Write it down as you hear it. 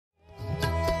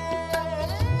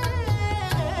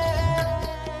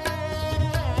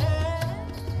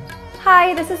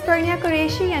Hi, this is Pernia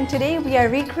Qureshi and today we are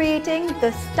recreating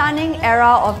the stunning era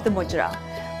of the mujra.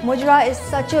 Mujra is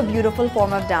such a beautiful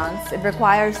form of dance. It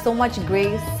requires so much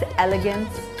grace,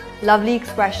 elegance, lovely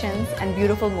expressions and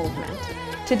beautiful movement.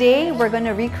 Today we're going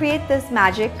to recreate this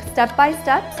magic step by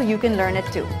step so you can learn it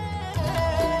too.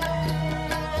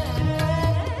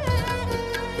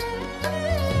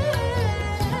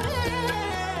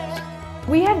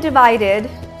 We have divided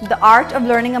the art of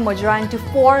learning a mujra into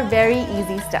 4 very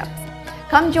easy steps.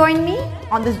 Come join me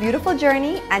on this beautiful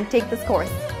journey and take this course.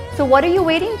 So what are you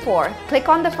waiting for? Click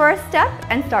on the first step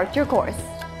and start your course.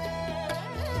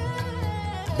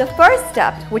 The first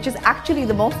step, which is actually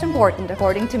the most important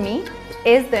according to me,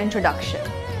 is the introduction.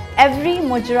 Every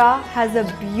mujra has a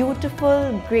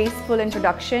beautiful, graceful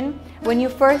introduction when you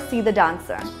first see the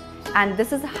dancer. And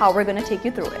this is how we're going to take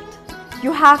you through it.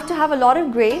 You have to have a lot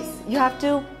of grace. You have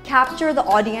to capture the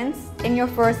audience in your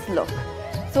first look.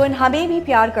 So in Hame Bhi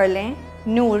Pyar Kar Lein,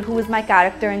 Noor, who is my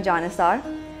character in Jaanisaar,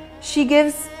 she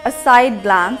gives a side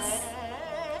glance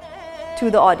to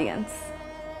the audience.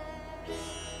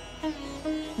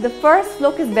 The first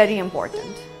look is very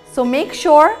important. So make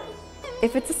sure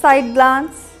if it's a side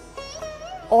glance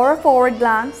or a forward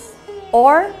glance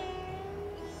or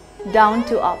down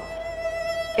to up,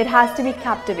 it has to be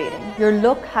captivating. Your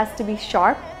look has to be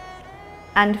sharp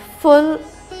and full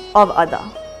of ada.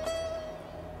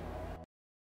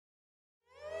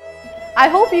 I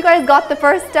hope you guys got the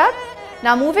first step.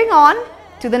 Now moving on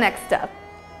to the next step.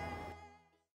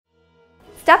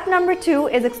 Step number 2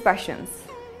 is expressions.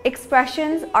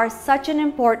 Expressions are such an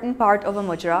important part of a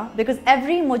mujra because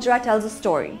every mujra tells a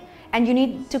story and you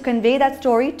need to convey that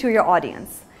story to your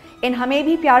audience. In Hame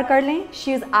Bhi Pyar Kar Lein,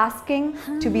 she is asking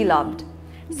to be loved.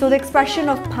 So the expression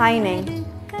of pining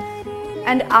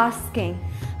and asking,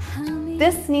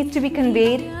 this needs to be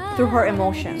conveyed through her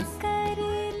emotions.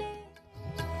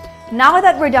 Now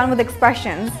that we're done with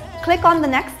expressions, click on the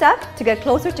next step to get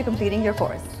closer to completing your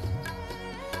course.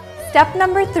 Step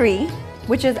number 3,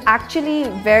 which is actually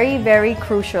very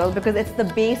crucial because it's the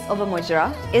base of a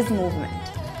mujra, is movement.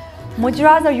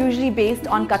 Mujras are usually based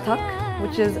on Kathak,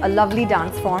 which is a lovely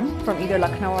dance form from either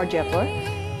Lucknow or Jaipur.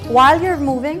 While you're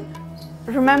moving,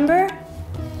 remember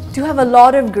to have a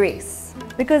lot of grace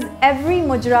because every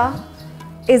mujra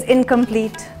is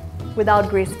incomplete without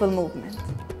graceful movement.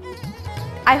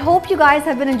 I hope you guys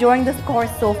have been enjoying this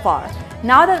course so far.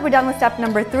 Now that we're done with step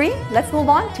number 3, let's move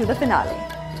on to the finale.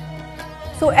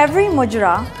 So every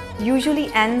mujra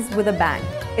usually ends with a bang.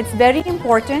 It's very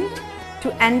important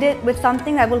to end it with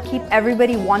something that will keep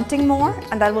everybody wanting more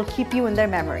and that will keep you in their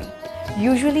memory.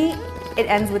 Usually it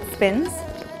ends with spins.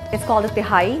 It's called a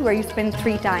tihai, where you spin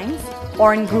 3 times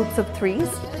or in groups of 3s.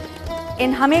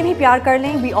 In Hame Bhi Pyar Kar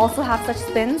Lein, we also have such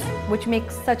spins which make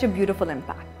such a beautiful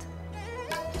impact.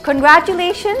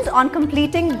 Congratulations on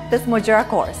completing this mujra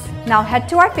course. Now head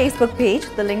to our Facebook page,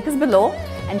 the link is below,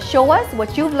 and show us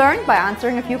what you've learned by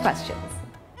answering a few questions.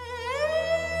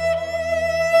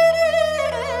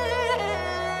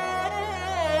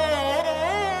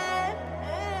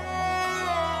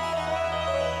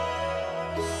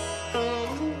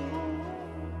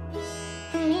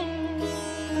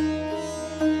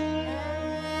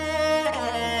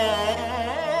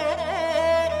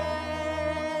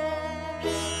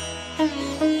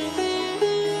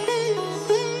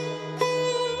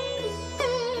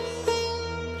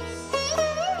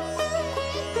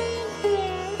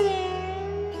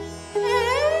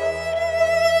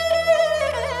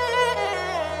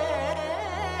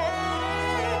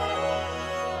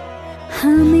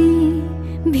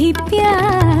 हमें भी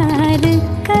प्यार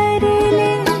कर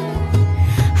ले,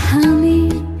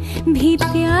 हमें भी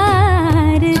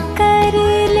प्यार कर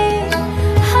ले,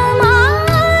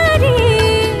 हमारी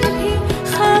भी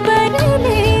खबर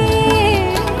ले,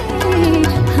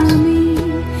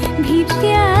 हमें भी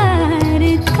प्यार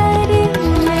कर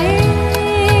ले।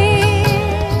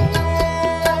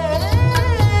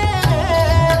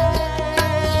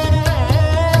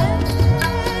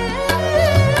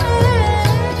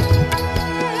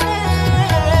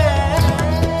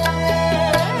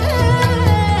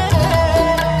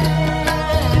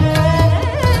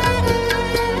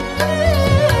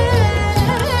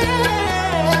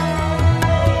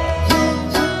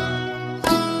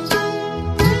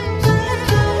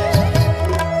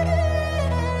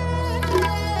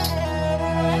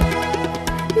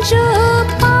 जो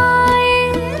पाए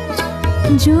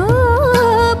जो